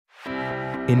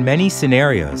In many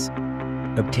scenarios,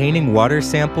 obtaining water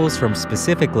samples from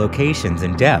specific locations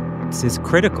and depths is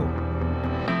critical.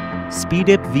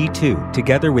 Speedip V2,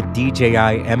 together with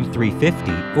DJI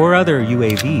M350 or other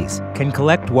UAVs, can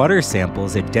collect water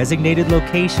samples at designated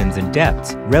locations and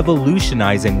depths,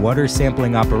 revolutionizing water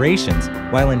sampling operations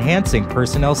while enhancing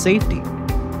personnel safety.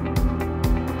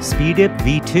 Speedip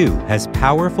V2 has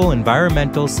powerful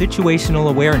environmental situational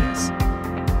awareness,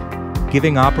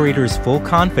 giving operators full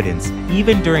confidence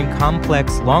even during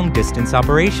complex long-distance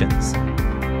operations.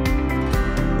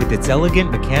 With its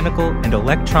elegant mechanical and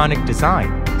electronic design,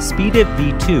 Speedip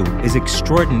V2 is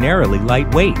extraordinarily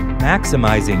lightweight,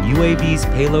 maximizing UAV's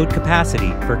payload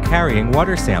capacity for carrying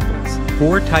water samples.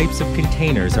 4 types of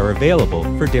containers are available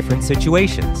for different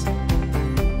situations.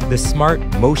 The smart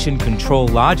motion control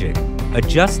logic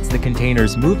adjusts the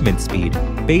container's movement speed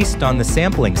based on the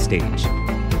sampling stage,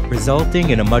 resulting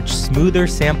in a much smoother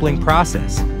sampling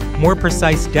process, more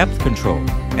precise depth control,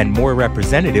 and more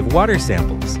representative water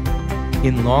samples.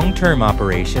 In long-term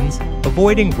operations,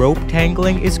 avoiding rope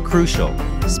tangling is crucial.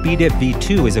 Speedip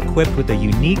V2 is equipped with a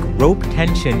unique rope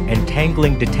tension and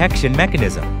tangling detection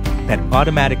mechanism that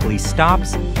automatically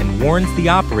stops and warns the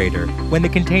operator when the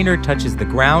container touches the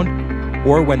ground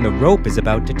or when the rope is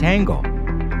about to tangle,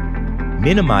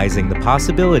 minimizing the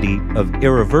possibility of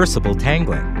irreversible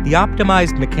tangling. The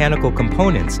optimized mechanical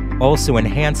components also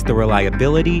enhance the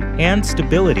reliability and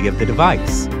stability of the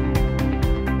device.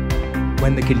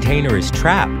 When the container is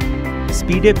trapped,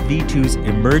 Speedip V2's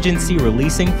emergency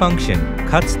releasing function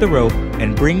cuts the rope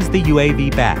and brings the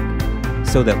UAV back,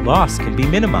 so that loss can be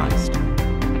minimized.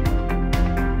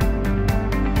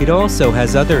 It also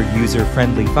has other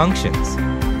user-friendly functions,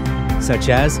 such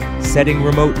as setting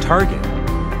remote target,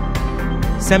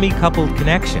 semi-coupled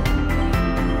connection,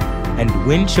 and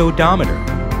winch odometer.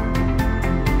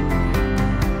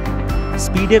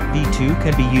 Speedip V2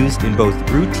 can be used in both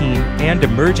routine and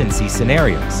emergency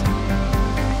scenarios,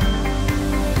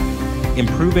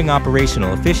 improving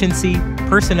operational efficiency,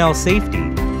 personnel safety,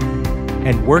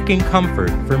 and working comfort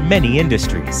for many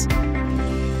industries.